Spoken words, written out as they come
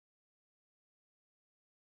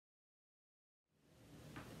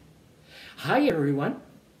Hi, everyone,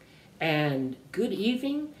 and good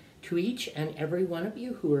evening to each and every one of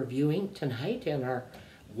you who are viewing tonight, and our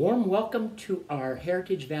warm welcome to our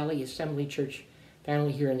Heritage Valley Assembly Church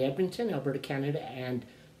family here in Edmonton, Alberta, Canada, and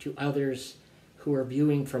to others who are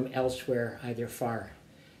viewing from elsewhere, either far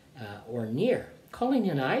or near. Colleen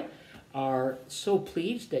and I are so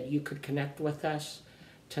pleased that you could connect with us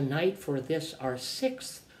tonight for this, our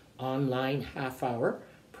sixth online half-hour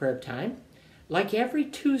prayer time. Like every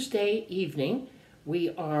Tuesday evening, we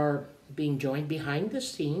are being joined behind the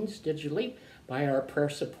scenes digitally by our prayer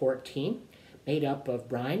support team, made up of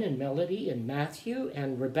Brian and Melody and Matthew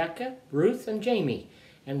and Rebecca, Ruth and Jamie.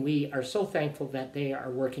 And we are so thankful that they are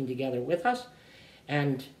working together with us.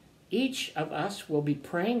 And each of us will be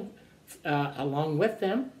praying along with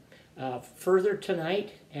them further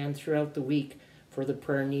tonight and throughout the week for the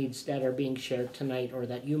prayer needs that are being shared tonight, or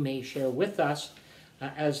that you may share with us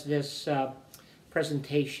as this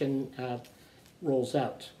presentation rolls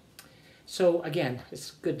out. So again,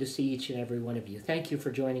 it's good to see each and every one of you. Thank you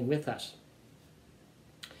for joining with us.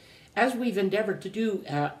 As we've endeavored to do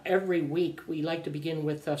every week, we like to begin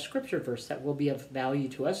with a scripture verse that will be of value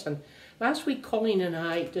to us. And last week, Colleen and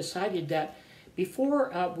I decided that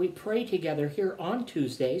before we pray together here on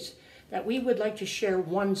Tuesdays, that we would like to share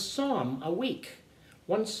one psalm a week.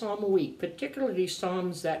 One psalm a week, particularly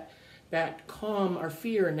psalms that calm our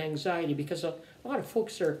fear and anxiety, because a lot of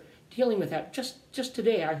folks are dealing with that. Just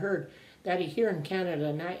today I heard that here in Canada,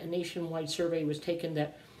 a nationwide survey was taken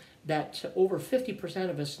that over 50%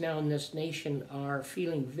 of us now in this nation are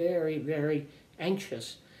feeling very, very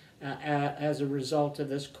anxious as a result of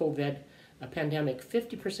this COVID pandemic.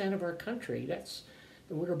 50% of our country,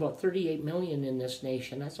 we're about 38 million in this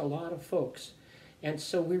nation. That's a lot of folks. And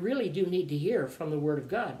so we really do need to hear from the Word of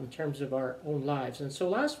God in terms of our own lives. And so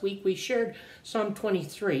last week we shared Psalm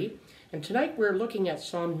 23, and tonight we're looking at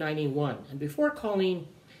Psalm 91. And before Colleen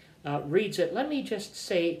reads it, let me just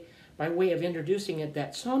say, by way of introducing it,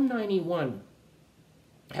 that Psalm 91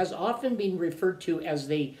 has often been referred to as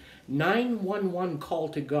the 911 call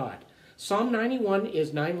to God. Psalm 91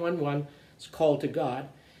 is 911, it's call to God.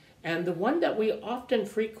 And the one that we often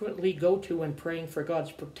frequently go to when praying for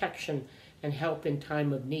God's protection and help in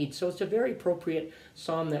time of need. So it's a very appropriate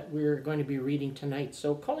psalm that we're going to be reading tonight.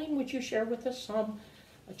 So Colleen, would you share with us Psalm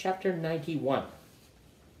chapter 91?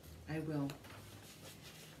 I will.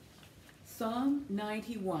 Psalm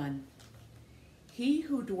 91. He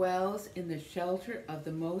who dwells in the shelter of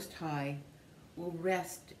the Most High will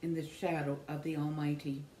rest in the shadow of the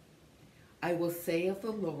Almighty. I will say of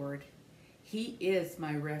the Lord, He is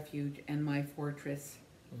my refuge and my fortress,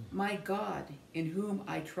 my God in whom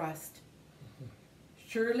I trust.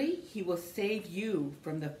 Surely He will save you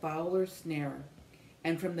from the fowler's snare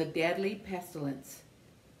and from the deadly pestilence.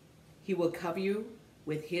 He will cover you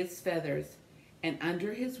with His feathers, and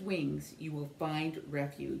under His wings you will find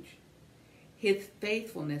refuge. His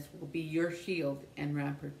faithfulness will be your shield and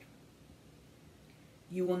rampart.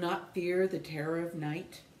 You will not fear the terror of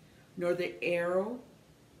night, nor the arrow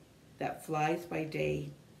that flies by day,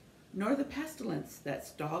 nor the pestilence that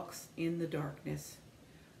stalks in the darkness,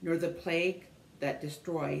 nor the plague that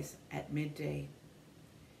destroys at midday.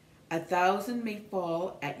 1,000 may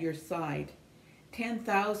fall at your side,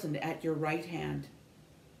 10,000 at your right hand,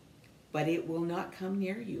 but it will not come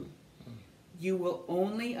near you. You will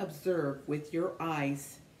only observe with your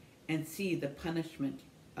eyes and see the punishment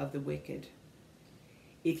of the wicked.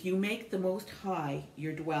 If you make the Most High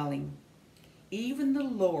your dwelling, even the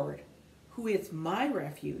Lord, who is my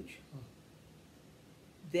refuge,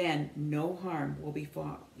 then no harm will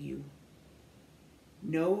befall you.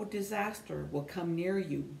 No disaster will come near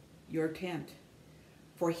you, your tent,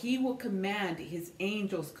 for He will command His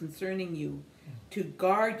angels concerning you to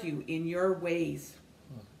guard you in your ways.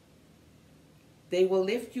 They will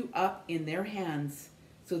lift you up in their hands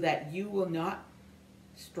so that you will not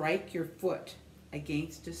strike your foot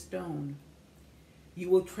against a stone. You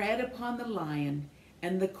will tread upon the lion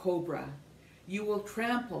and the cobra. You will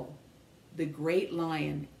trample the great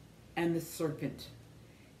lion and the serpent,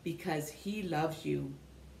 because He loves you,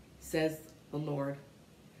 says the Lord.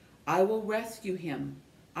 I will rescue him.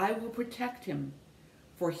 I will protect him,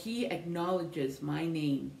 for he acknowledges my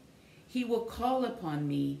name. He will call upon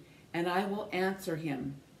me, and I will answer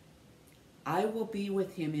him. I will be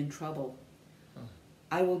with him in trouble.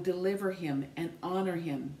 I will deliver him and honor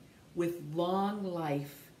him. With long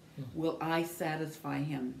life will I satisfy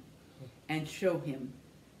him and show him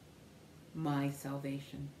my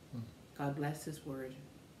salvation. God bless His word.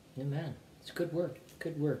 Amen. It's a good word.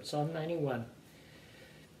 Good word. Psalm 91.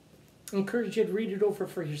 encourage you to read it over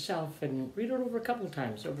for yourself and read it over a couple of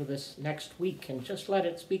times over this next week and just let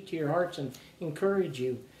it speak to your hearts and encourage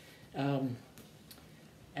you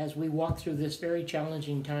as we walk through this very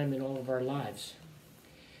challenging time in all of our lives.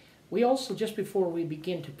 We also, just before we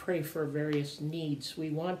begin to pray for various needs, we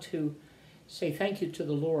want to say thank you to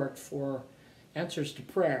the Lord for answers to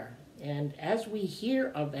prayer. And as we hear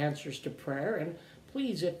of answers to prayer, and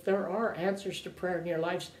please, if there are answers to prayer in your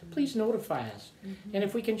lives, please notify us. Mm-hmm. And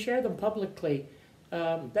if we can share them publicly,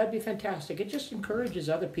 that'd be fantastic. It just encourages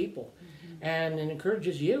other people, mm-hmm. and it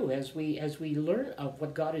encourages you as we learn of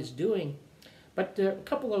what God is doing. But a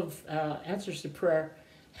couple of answers to prayer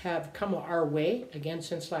have come our way, again,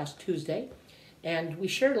 since last Tuesday. And we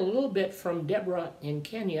shared a little bit from Deborah in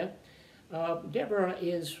Kenya. Deborah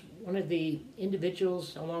is one of the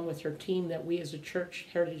individuals, along with her team, that we as a church,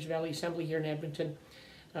 Heritage Valley Assembly here in Edmonton,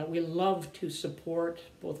 we love to support,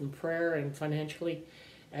 both in prayer and financially.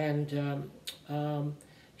 And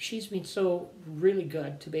she's been so really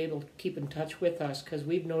good to be able to keep in touch with us, because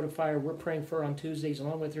we've notified her we're praying for her on Tuesdays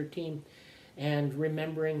along with her team and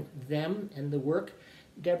remembering them and the work.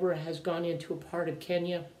 Deborah has gone into a part of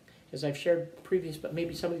Kenya, as I've shared previous, but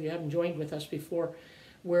maybe some of you haven't joined with us before,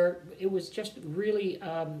 where it was just really,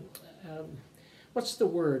 what's the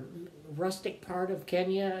word, rustic part of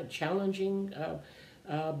Kenya, challenging,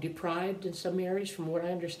 deprived in some areas from what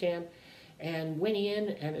I understand, and went in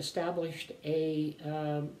and established a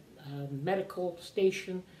medical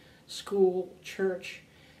station, school, church,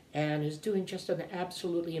 and is doing just an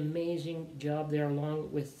absolutely amazing job there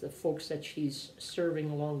along with the folks that she's serving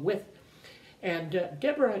along with. And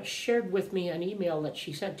Deborah shared with me an email that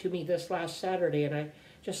she sent to me this last Saturday, and I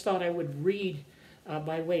just thought I would read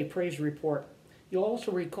by way of praise report. You'll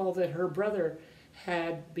also recall that her brother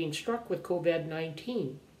had been struck with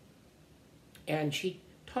COVID-19, and she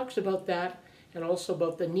talks about that and also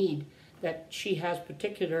about the need that she has,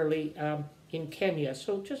 particularly in Kenya.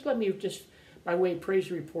 So just let me just, by way of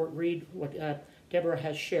praise report, read what Deborah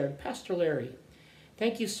has shared. Pastor Larry,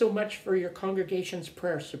 thank you so much for your congregation's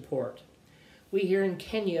prayer support. We here in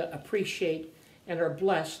Kenya appreciate and are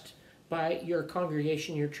blessed by your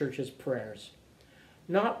congregation, your church's prayers.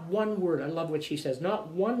 Not one word, I love what she says, not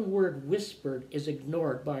one word whispered is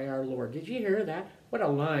ignored by our Lord. Did you hear that? What a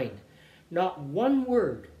line. Not one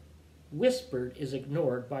word whispered is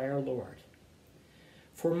ignored by our Lord.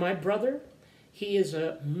 For my brother, he is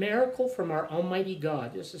a miracle from our Almighty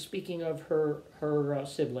God. This is speaking of her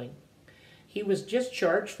sibling. He was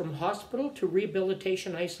discharged from hospital to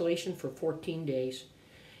rehabilitation isolation for 14 days.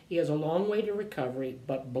 He has a long way to recovery,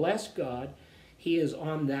 but bless God, he is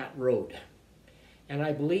on that road. And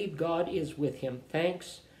I believe God is with him.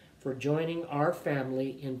 Thanks for joining our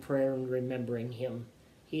family in prayer and remembering him.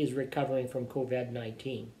 He is recovering from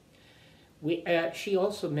COVID-19. She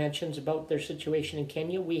also mentions about their situation in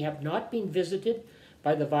Kenya. We have not been visited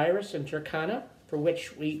by the virus in Turkana, for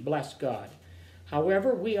which we bless God.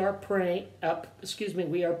 However, we are preparing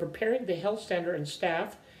the health center and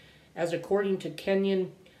staff as according to Kenyan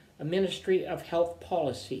Ministry of Health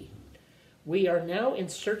policy. We are now in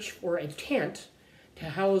search for a tent to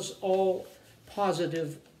house all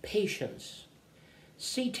positive patients.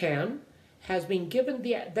 CTAM has been given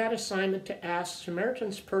that assignment to ask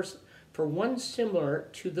Samaritan's Purse for one similar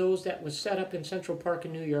to those that was set up in Central Park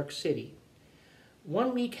in New York City.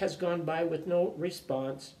 1 week has gone by with no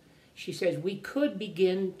response. She says, we could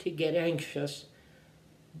begin to get anxious,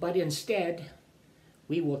 but instead,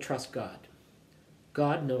 we will trust God.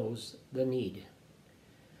 God knows the need.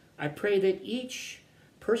 I pray that each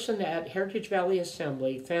person at Heritage Valley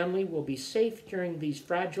Assembly family will be safe during these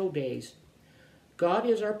fragile days. God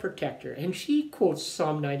is our protector. And she quotes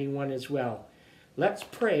Psalm 91 as well. Let's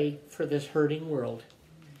pray for this hurting world.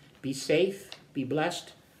 Be safe, be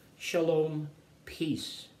blessed. Shalom,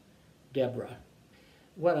 peace. Deborah.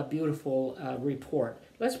 What a beautiful report.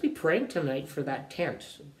 Let's be praying tonight for that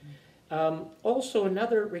tent. Also,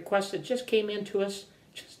 another request that just came in to us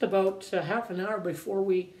just about half an hour before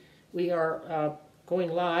we are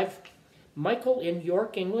going live. Michael in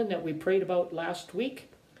York, England, that we prayed about last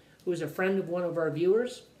week, who's a friend of one of our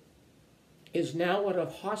viewers, is now out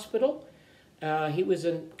of hospital. He was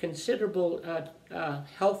in considerable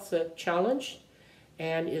health challenge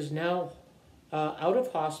and is now out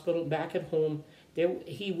of hospital, back at home.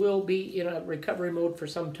 He will be in a recovery mode for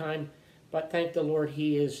some time, but thank the Lord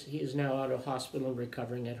he is now out of hospital and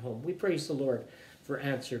recovering at home. We praise the Lord for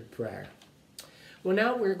answered prayer. Well,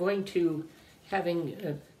 now we're going to,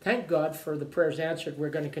 thank God for the prayers answered, we're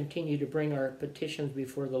going to continue to bring our petitions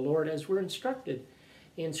before the Lord as we're instructed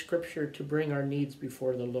in Scripture to bring our needs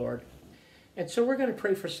before the Lord. And so we're going to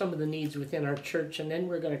pray for some of the needs within our church, and then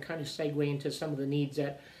we're going to kind of segue into some of the needs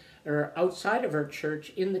that are outside of our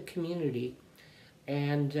church in the community,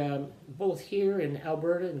 and both here in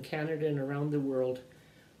Alberta and Canada and around the world.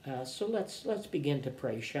 So let's begin to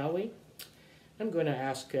pray, shall we? I'm going to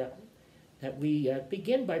ask that we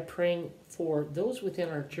begin by praying for those within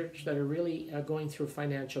our church that are really going through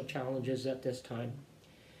financial challenges at this time,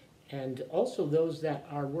 and also those that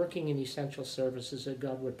are working in essential services, that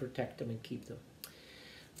God would protect them and keep them.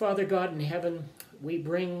 Father God in heaven, we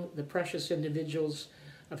bring the precious individuals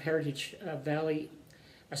of Heritage Valley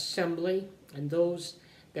Assembly and those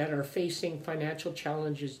that are facing financial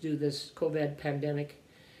challenges due to this COVID pandemic,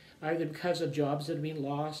 either because of jobs that have been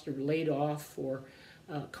lost or laid off, or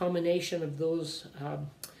a combination of those,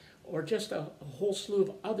 or just a whole slew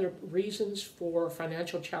of other reasons for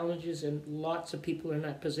financial challenges, and lots of people are in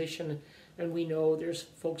that position, and we know there's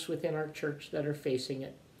folks within our church that are facing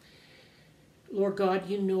it. Lord God,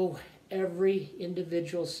 you know every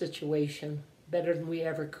individual situation better than we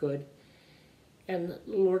ever could. And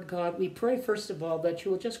Lord God, we pray first of all that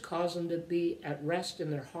you will just cause them to be at rest in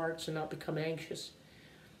their hearts and not become anxious.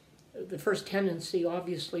 The first tendency,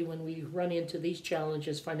 obviously, when we run into these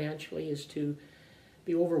challenges financially is to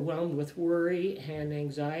be overwhelmed with worry and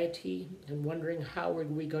anxiety and wondering how are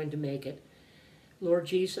we going to make it. Lord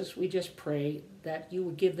Jesus, we just pray that you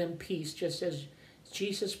would give them peace, just as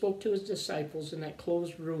Jesus spoke to his disciples in that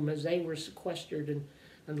closed room as they were sequestered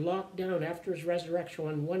and locked down after his resurrection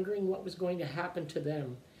and wondering what was going to happen to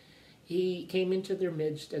them. He came into their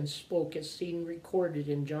midst and spoke, as seen recorded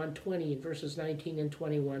in John 20, verses 19 and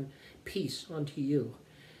 21, peace unto you.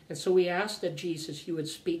 And so we ask that, Jesus, you would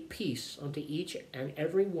speak peace unto each and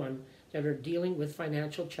every one that are dealing with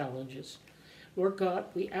financial challenges. Lord God,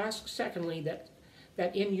 we ask, secondly,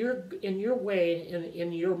 that in your way,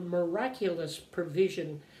 in your miraculous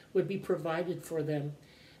provision would be provided for them.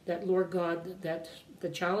 That, Lord God, that the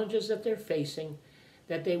challenges that they're facing,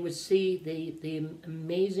 that they would see the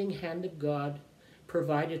amazing hand of God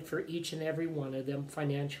provided for each and every one of them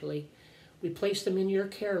financially. We place them in your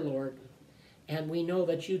care, Lord, and we know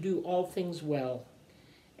that you do all things well.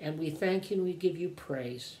 And we thank you and we give you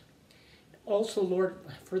praise. Also, Lord,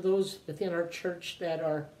 for those within our church that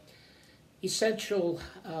are essential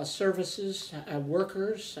services,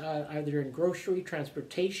 workers, either in grocery,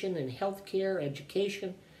 transportation, and healthcare,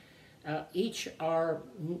 education, each are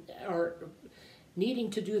needing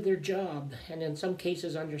to do their job, and in some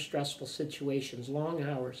cases under stressful situations, long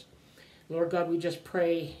hours. Lord God, we just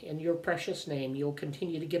pray in your precious name you'll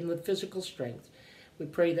continue to give them the physical strength. We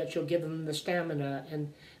pray that you'll give them the stamina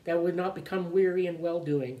and that would not become weary in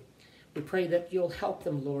well-doing. We pray that you'll help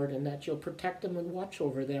them, Lord, and that you'll protect them and watch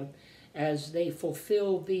over them as they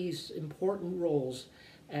fulfill these important roles.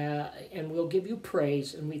 And we'll give you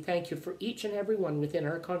praise, and we thank you for each and every one within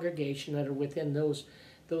our congregation that are within those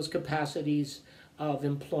capacities of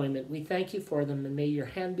employment. We thank you for them, and may your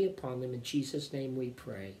hand be upon them. In Jesus' name we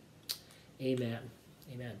pray. Amen.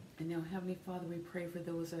 Amen. And now, Heavenly Father, we pray for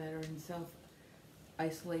those that are in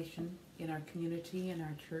self-isolation in our community, in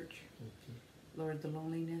our church. Mm-hmm. Lord, the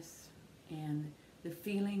loneliness and the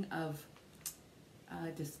feeling of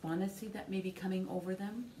despondency that may be coming over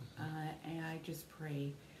them. And I just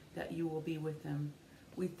pray that you will be with them.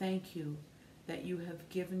 We thank you that you have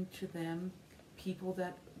given to them people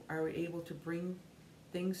that are able to bring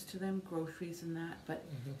things to them, groceries and that, but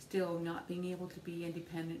still not being able to be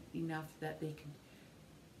independent enough that they can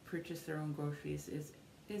purchase their own groceries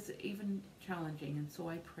is even challenging. And so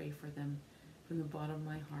I pray for them from the bottom of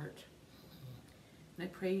my heart. And I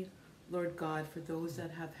pray, Lord God, for those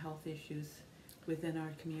that have health issues within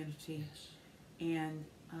our community and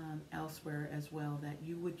elsewhere as well, that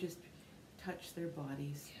you would just touch their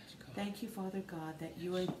bodies. Thank you, Father God, that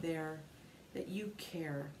you are there, that you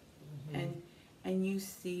care, and you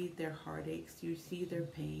see their heartaches, you see their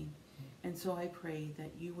pain. And so I pray that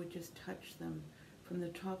you would just touch them from the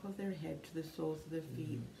top of their head to the soles of their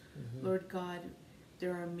feet. Lord God,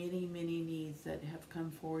 there are many, many needs that have come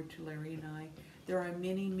forward to Larry and I. There are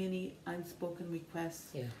many, many unspoken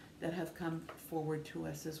requests that have come forward to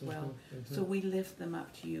us as well. So we lift them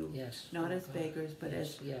up to you, not as beggars, but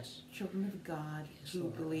as children of God who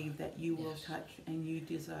believe that you will touch and you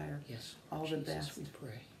desire all the best. We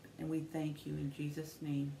pray. And we thank you in Jesus'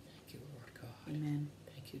 name. Thank you, Lord God. Amen.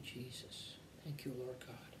 Thank you, Jesus. Thank you, Lord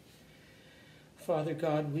God. Father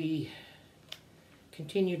God, we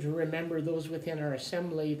continue to remember those within our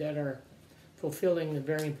assembly that are fulfilling the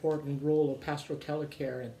very important role of pastoral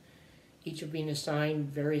telecare, and each have been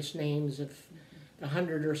assigned various names of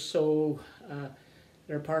 100 or so that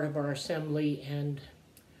are part of our assembly and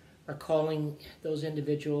are calling those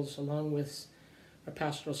individuals along with our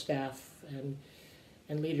pastoral staff and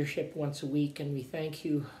leadership once a week, and we thank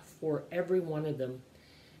you for every one of them.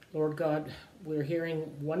 Lord God, we're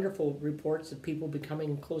hearing wonderful reports of people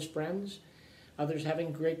becoming close friends, others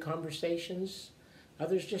having great conversations,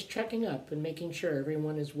 others just checking up and making sure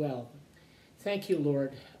everyone is well. Thank you,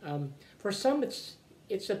 Lord. For some, it's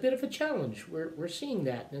a bit of a challenge. We're seeing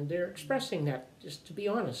that, and they're expressing that, just to be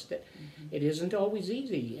honest, that it isn't always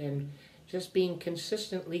easy, and just being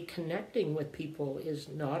consistently connecting with people is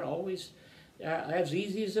not always as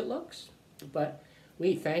easy as it looks. But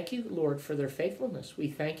we thank you, Lord, for their faithfulness. We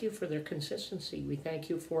thank you for their consistency. We thank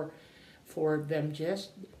you for them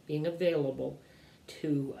just being available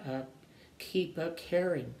to keep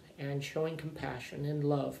caring and showing compassion and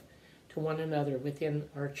love to one another within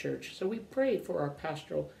our church. So we pray for our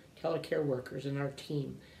pastoral telecare workers and our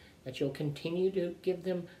team, that you'll continue to give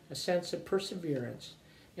them a sense of perseverance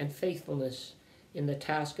and faithfulness in the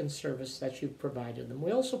task and service that you've provided them.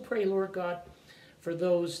 We also pray, Lord God, for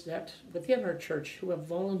those that within our church who have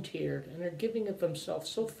volunteered and are giving of themselves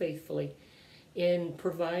so faithfully in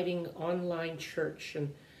providing online church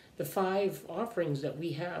and the 5 offerings that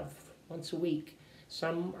we have once a week.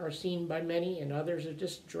 Some are seen by many and others are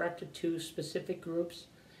just directed to specific groups,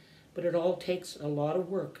 but it all takes a lot of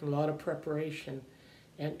work, a lot of preparation,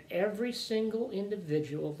 and every single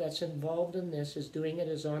individual that's involved in this is doing it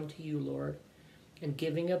as unto you, Lord, and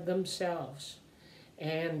giving of themselves,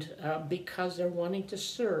 and because they're wanting to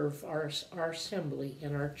serve our assembly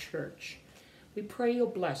and our church. We pray you'll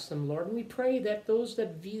bless them, Lord, and we pray that those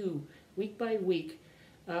that view week by week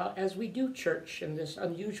as we do church in this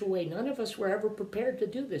unusual way. None of us were ever prepared to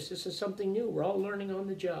do this. This is something new. We're all learning on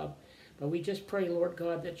the job. But we just pray, Lord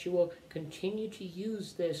God, that you will continue to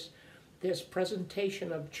use this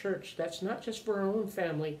presentation of church that's not just for our own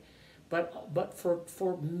family, but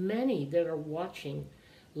for many that are watching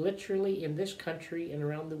literally in this country and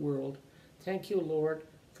around the world. Thank you, Lord,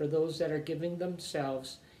 for those that are giving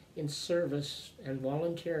themselves in service and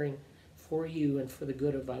volunteering for you and for the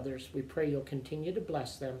good of others. We pray you'll continue to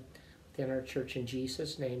bless them within our church. In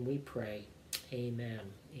Jesus' name we pray.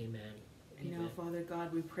 Amen. Amen. You know, Father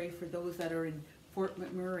God, we pray for those that are in Fort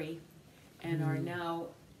McMurray and are now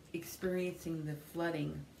experiencing the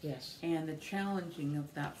flooding. Yes. And the challenging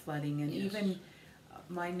of that flooding. And even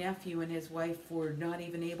my nephew and his wife were not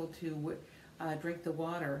even able to drink the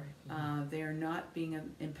water. They are not being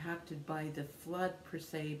impacted by the flood per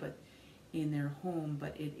se, but in their home,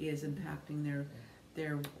 but it is impacting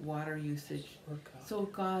their water usage. So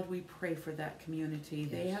God, we pray for that community.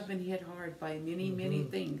 They have been hit hard by many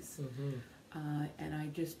things. And I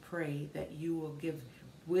just pray that you will give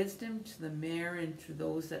wisdom to the mayor and to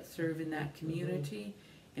those that serve in that community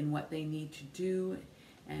and what they need to do.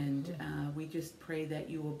 And we just pray that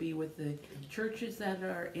you will be with the churches that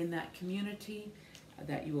are in that community,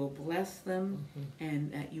 that you will bless them, and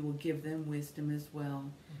that you will give them wisdom as well.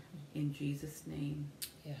 In Jesus' name.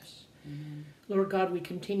 Yes. Amen. Lord God, we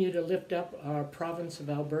continue to lift up our province of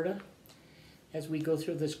Alberta as we go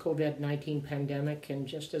through this COVID-19 pandemic. And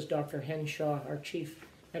just as Dr. Henshaw, our Chief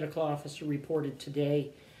Medical Officer, reported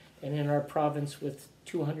today, and in our province with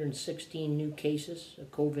 216 new cases of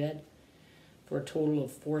COVID, for a total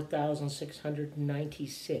of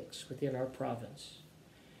 4,696 within our province.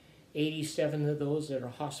 87 of those that are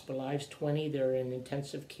hospitalized, 20 that are in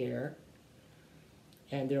intensive care,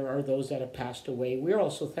 and there are those that have passed away. We're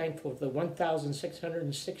also thankful for the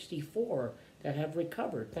 1,664 that have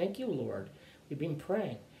recovered. Thank you, Lord. We've been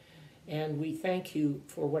praying. And we thank you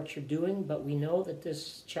for what you're doing, but we know that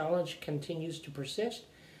this challenge continues to persist.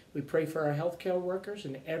 We pray for our healthcare workers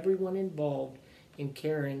and everyone involved in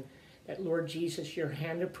caring that, Lord Jesus, your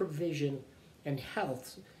hand of provision and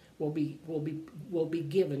health will be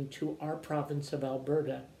given to our province of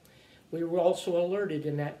Alberta. We were also alerted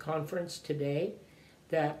in that conference today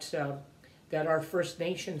that our First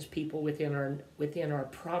Nations people within our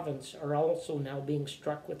province are also now being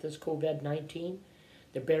struck with this COVID-19.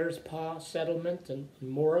 The Bears Paw settlement in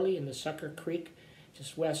Morley in the Sucker Creek,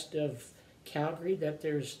 just west of Calgary, that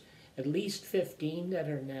there's at least 15 that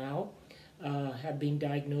are now have been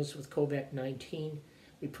diagnosed with COVID-19.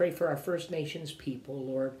 We pray for our First Nations people,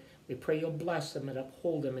 Lord. We pray you'll bless them and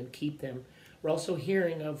uphold them and keep them. We're also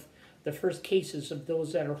hearing of the first cases of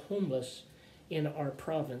those that are homeless in our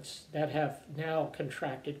province that have now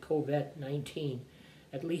contracted COVID-19.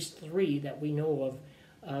 At least 3 that we know of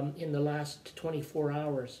in the last 24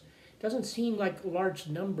 hours. Doesn't seem like large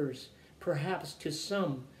numbers, perhaps to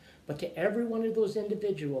some, but to every one of those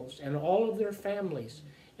individuals and all of their families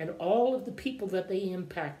and all of the people that they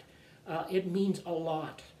impact, it means a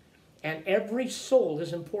lot. And every soul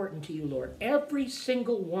is important to you, Lord. Every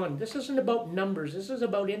single one. This isn't about numbers. This is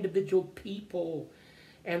about individual people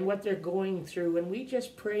and what they're going through. And we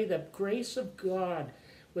just pray that grace of God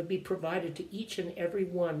would be provided to each and every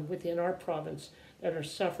one within our province that are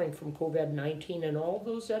suffering from COVID-19 and all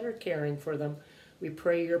those that are caring for them. We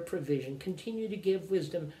pray your provision. Continue to give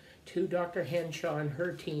wisdom to Dr. Henshaw and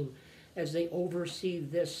her team as they oversee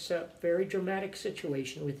this very dramatic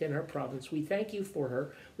situation within our province. We thank you for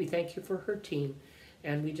her. We thank you for her team.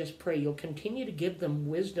 And we just pray you'll continue to give them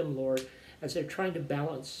wisdom, Lord, as they're trying to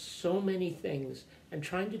balance so many things and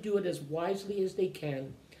trying to do it as wisely as they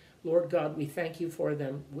can. Lord God, we thank you for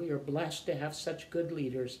them. We are blessed to have such good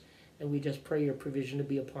leaders, and we just pray your provision to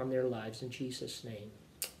be upon their lives in Jesus' name.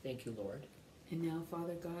 Thank you, Lord. And now,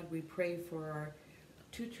 Father God, we pray for our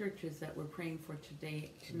two churches that we're praying for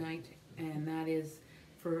tonight, and that is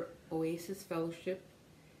for Oasis Fellowship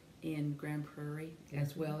in Grand Prairie,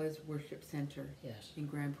 as well as Worship Center in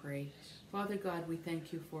Grand Prairie. Yes. Father God, we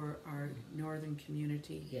thank you for our northern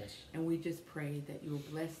community. Yes. And we just pray that you will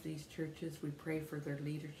bless these churches. We pray for their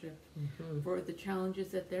leadership, for the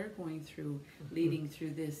challenges that they're going through, leading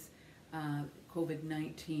through this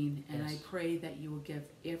COVID-19. And I pray that you will give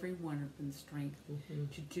every one of them strength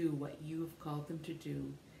to do what you have called them to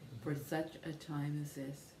do for such a time as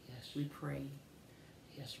this. Yes. We pray.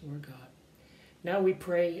 Yes, Lord God. Now we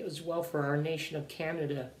pray as well for our nation of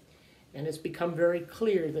Canada. And it's become very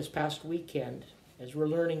clear this past weekend, as we're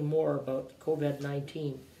learning more about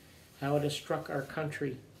COVID-19, how it has struck our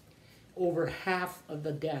country. Over half of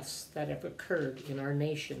the deaths that have occurred in our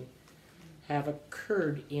nation have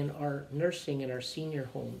occurred in our nursing and our senior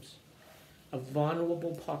homes. A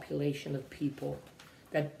vulnerable population of people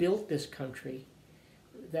that built this country,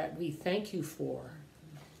 that we thank you for.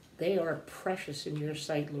 They are precious in your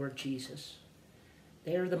sight, Lord Jesus.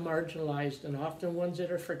 They are the marginalized and often ones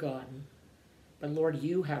that are forgotten. But Lord,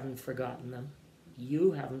 you haven't forgotten them.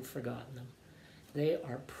 You haven't forgotten them. They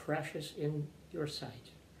are precious in your sight.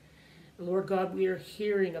 And Lord God, we are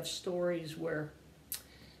hearing of stories where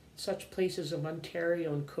such places of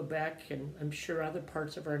Ontario and Quebec, and I'm sure other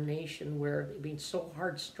parts of our nation, where they've been so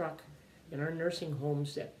hard struck in our nursing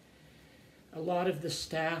homes that a lot of the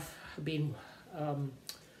staff have been,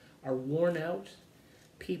 are worn out.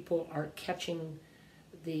 People are catching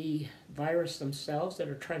the virus themselves that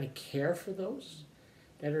are trying to care for those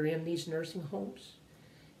that are in these nursing homes.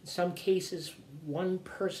 In some cases, one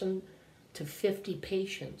person to 50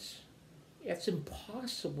 patients. It's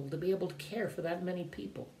impossible to be able to care for that many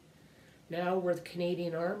people. Now where the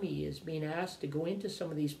Canadian Army is being asked to go into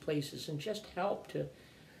some of these places and just help to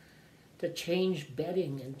change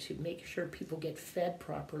bedding and to make sure people get fed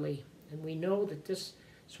properly. And we know that this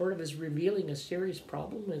sort of is revealing a serious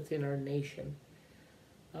problem within our nation.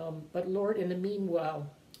 But Lord, in the meanwhile,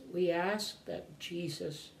 we ask that,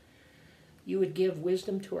 Jesus, you would give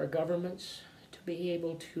wisdom to our governments to be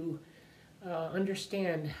able to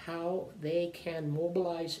understand how they can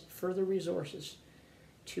mobilize further resources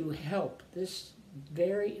to help this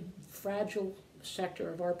very fragile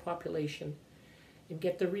sector of our population and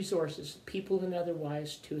get the resources, people and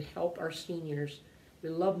otherwise, to help our seniors. We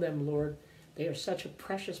love them, Lord. They are such a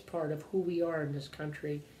precious part of who we are in this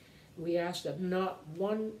country. We ask that not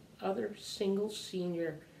one other single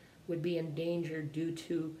senior would be in danger due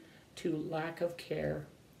to lack of care.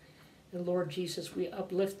 And Lord Jesus, we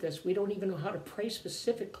uplift this. We don't even know how to pray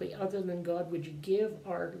specifically other than, God, would you give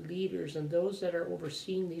our leaders and those that are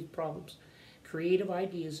overseeing these problems creative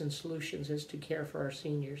ideas and solutions as to care for our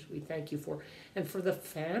seniors. We thank you for, and for the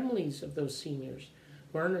families of those seniors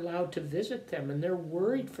who aren't allowed to visit them, and they're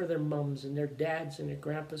worried for their mums and their dads and their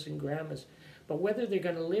grandpas and grandmas, but whether they're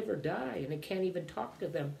going to live or die, and they can't even talk to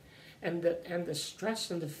them. And the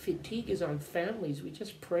stress and the fatigue is on families. We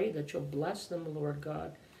just pray that you'll bless them, Lord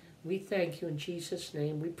God. We thank you in Jesus'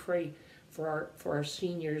 name. We pray for our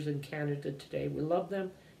seniors in Canada today. We love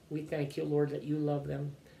them. We thank you, Lord, that you love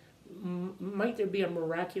them. Might there be a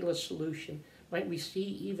miraculous solution? Might we see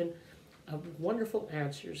even wonderful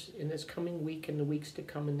answers in this coming week and the weeks to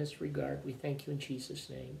come in this regard? We thank you in Jesus'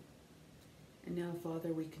 name. And now,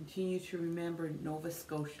 Father, we continue to remember Nova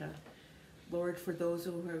Scotia. Lord, for those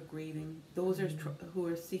who are grieving, those who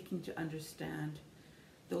are seeking to understand,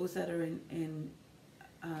 those that are in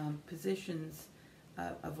positions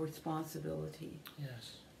of responsibility.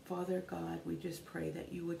 Yes. Father God, we just pray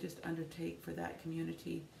that you would just undertake for that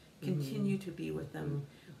community, continue to be with them,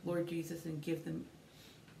 Lord Jesus, and give them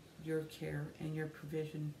your care and your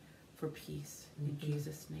provision for peace, in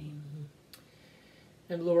Jesus' name.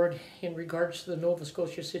 And Lord, in regards to the Nova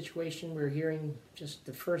Scotia situation, we're hearing just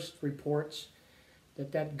the first reports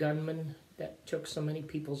that gunman that took so many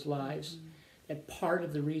people's lives. That part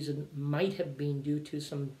of the reason might have been due to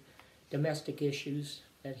some domestic issues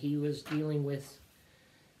that he was dealing with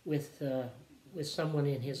someone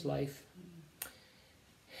in his life.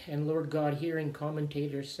 And Lord God, hearing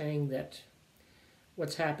commentators saying that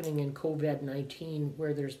what's happening in COVID-19,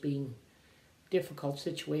 where there's been difficult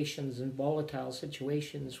situations and volatile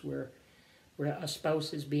situations where a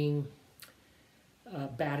spouse is being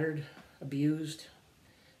battered, abused,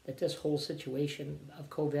 that this whole situation of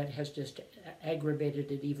COVID has just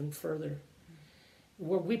aggravated it even further.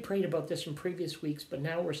 Well, we prayed about this in previous weeks, but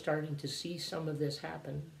now we're starting to see some of this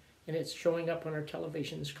happen, and it's showing up on our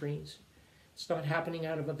television screens. It's not happening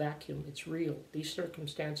out of a vacuum. It's real. These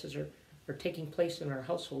circumstances are taking place in our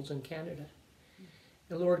households in Canada.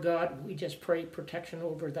 And Lord God, we just pray protection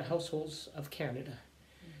over the households of Canada.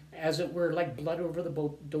 As it were, like blood over the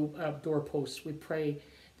doorposts, we pray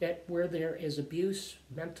that where there is abuse,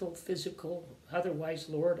 mental, physical, otherwise,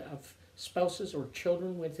 Lord, of spouses or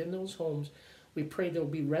children within those homes, we pray there will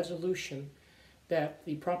be resolution, that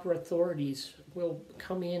the proper authorities will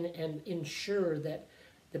come in and ensure that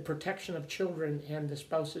the protection of children and the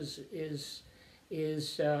spouses is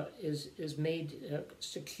made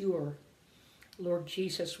secure. Lord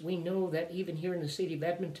Jesus, we know that even here in the city of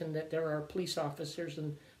Edmonton that there are police officers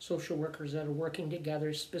and social workers that are working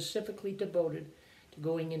together specifically devoted to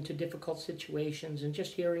going into difficult situations. And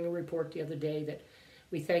just hearing a report the other day that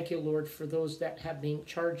we thank you, Lord, for those that have been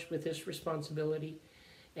charged with this responsibility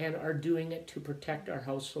and are doing it to protect our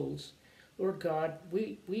households. Lord God,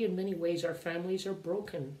 we in many ways, our families are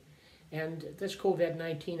broken. And this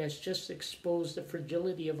COVID-19 has just exposed the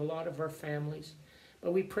fragility of a lot of our families.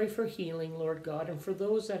 But we pray for healing, Lord God, and for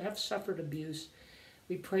those that have suffered abuse,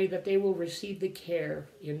 we pray that they will receive the care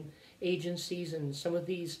in agencies and some of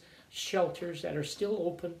these shelters that are still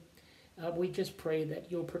open. We just pray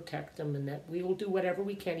that you'll protect them and that we will do whatever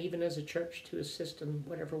we can, even as a church, to assist in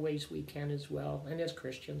whatever ways we can as well, and as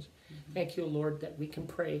Christians. Thank you, Lord, that we can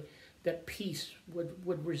pray that peace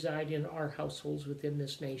would reside in our households within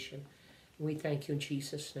this nation. We thank you in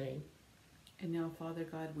Jesus' name. And now, Father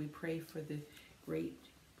God, we pray for the Great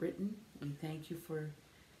Britain. We thank you for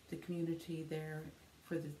the community there,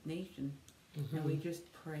 for the nation. And we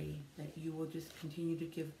just pray that you will just continue to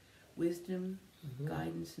give wisdom,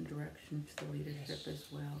 guidance, and direction to the leadership as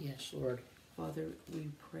well. Yes, Lord. Father, we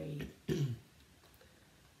pray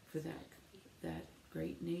for that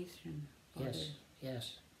great nation, Father. Yes,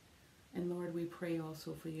 yes. And Lord, we pray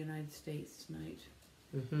also for the United States tonight.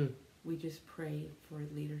 We just pray for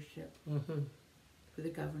leadership, for the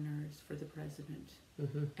governors, for the president,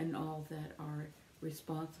 and all that are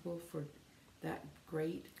responsible for that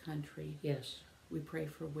great country. Yes. We pray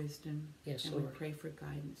for wisdom. Yes, and Lord. we pray for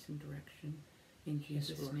guidance and direction. In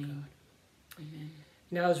Jesus' Lord name. God. Amen.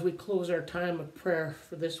 Now, as we close our time of prayer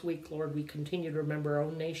for this week, Lord, we continue to remember our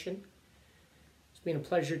own nation. It's been a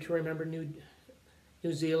pleasure to remember New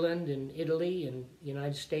Zealand and Italy and the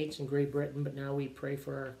United States and Great Britain, but now we pray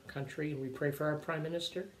for our country and we pray for our Prime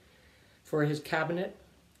Minister, for his cabinet.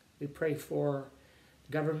 We pray for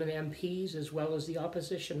government MPs as well as the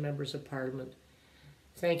opposition members of Parliament.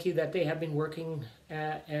 Thank you that they have been working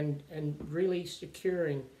and really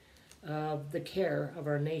securing the care of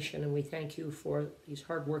our nation, and we thank you for these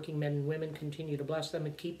hardworking men and women. Continue to bless them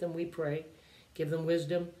and keep them, we pray. Give them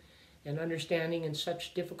wisdom and understanding in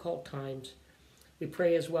such difficult times. We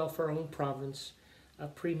pray as well for our own province,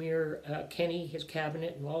 Premier Kenny, his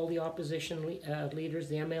cabinet, and all the opposition leaders,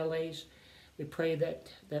 the MLAs. We pray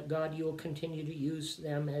that God, you will continue to use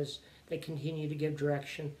them as they continue to give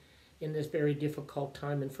direction in this very difficult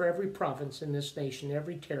time. And for every province in this nation,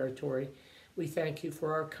 every territory, we thank you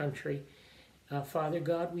for our country. Father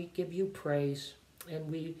God, we give you praise,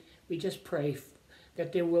 and we just pray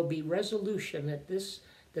that there will be resolution, that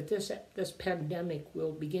this pandemic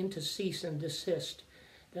will begin to cease and desist,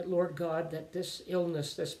 that, Lord God, that this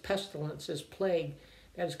illness, this pestilence, this plague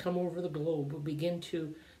that has come over the globe will begin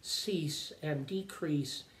to cease and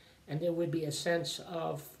decrease, and there would be a sense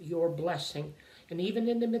of your blessing. And even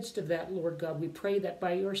in the midst of that, Lord God, we pray that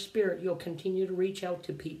by your Spirit you'll continue to reach out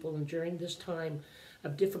to people and during this time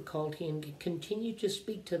of difficulty and continue to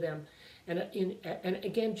speak to them. And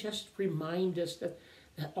again, just remind us that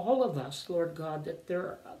all of us, Lord God,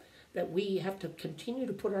 that we have to continue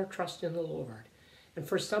to put our trust in the Lord. And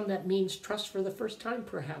for some that means trust for the first time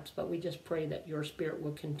perhaps, but we just pray that your Spirit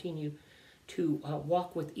will continue to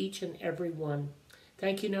walk with each and every one.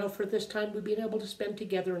 Thank you now for this time we've been able to spend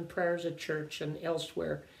together in prayer as a church and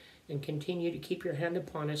elsewhere, and continue to keep your hand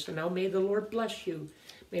upon us. And now may the Lord bless you.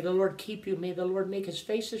 May the Lord keep you. May the Lord make his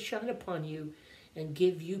face to shine upon you and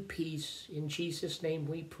give you peace. In Jesus' name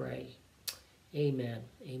we pray. Amen.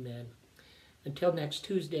 Amen. Until next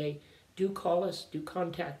Tuesday, do call us, do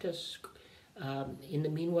contact us. In the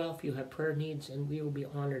meanwhile, if you have prayer needs, and we will be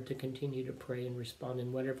honored to continue to pray and respond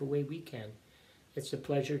in whatever way we can. It's a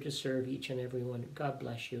pleasure to serve each and every one. God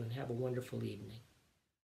bless you and have a wonderful evening.